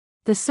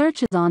The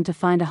search is on to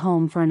find a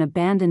home for an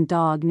abandoned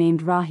dog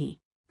named Rahi,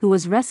 who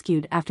was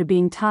rescued after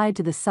being tied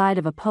to the side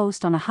of a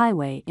post on a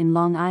highway in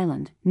Long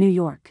Island, New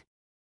York.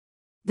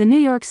 The New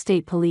York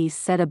State Police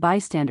said a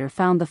bystander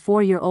found the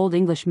 4-year-old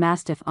English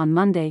Mastiff on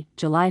Monday,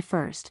 July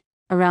 1,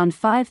 around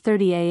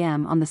 5:30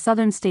 a.m. on the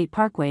Southern State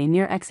Parkway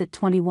near Exit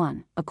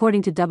 21,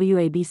 according to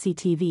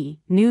WABC-TV,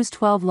 News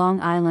 12 Long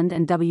Island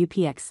and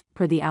WPX,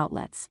 per the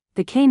outlets.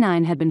 The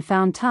canine had been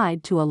found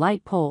tied to a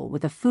light pole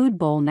with a food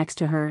bowl next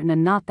to her and a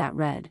knot that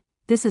read,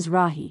 "This is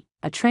Rahi,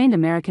 a trained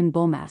American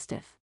Bull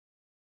Mastiff.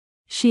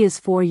 She is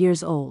 4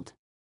 years old.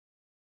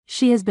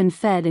 She has been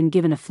fed and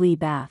given a flea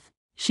bath.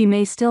 She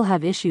may still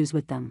have issues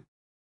with them.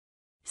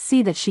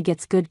 See that she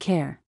gets good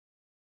care."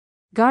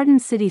 Garden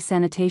City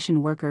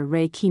sanitation worker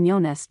Ray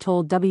Quinones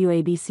told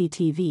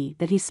WABC-TV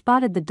that he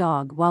spotted the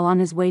dog while on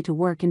his way to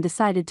work and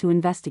decided to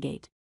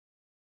investigate.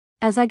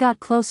 "As I got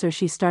closer,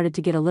 she started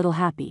to get a little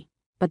happy,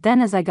 but then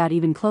as I got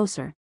even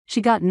closer,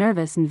 she got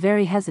nervous and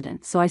very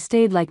hesitant, so I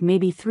stayed like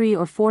maybe 3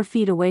 or 4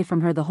 feet away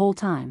from her the whole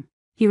time,"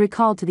 he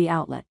recalled to the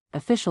outlet.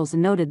 Officials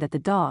noted that the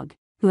dog,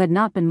 who had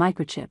not been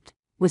microchipped,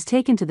 was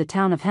taken to the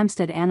town of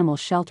Hempstead Animal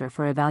Shelter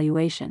for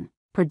evaluation,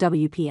 per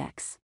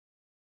WPX.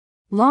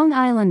 Long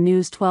Island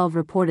News 12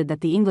 reported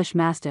that the English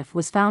Mastiff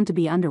was found to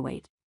be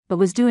underweight, but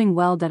was doing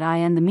well.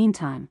 In the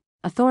meantime,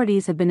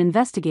 authorities have been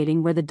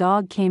investigating where the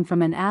dog came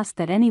from and asked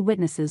that any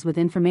witnesses with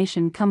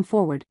information come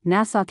forward.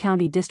 Nassau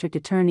County District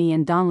Attorney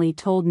Ann Donnelly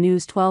told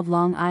News 12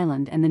 Long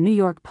Island and the New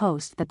York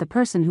Post that the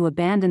person who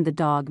abandoned the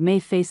dog may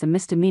face a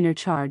misdemeanor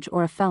charge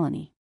or a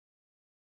felony.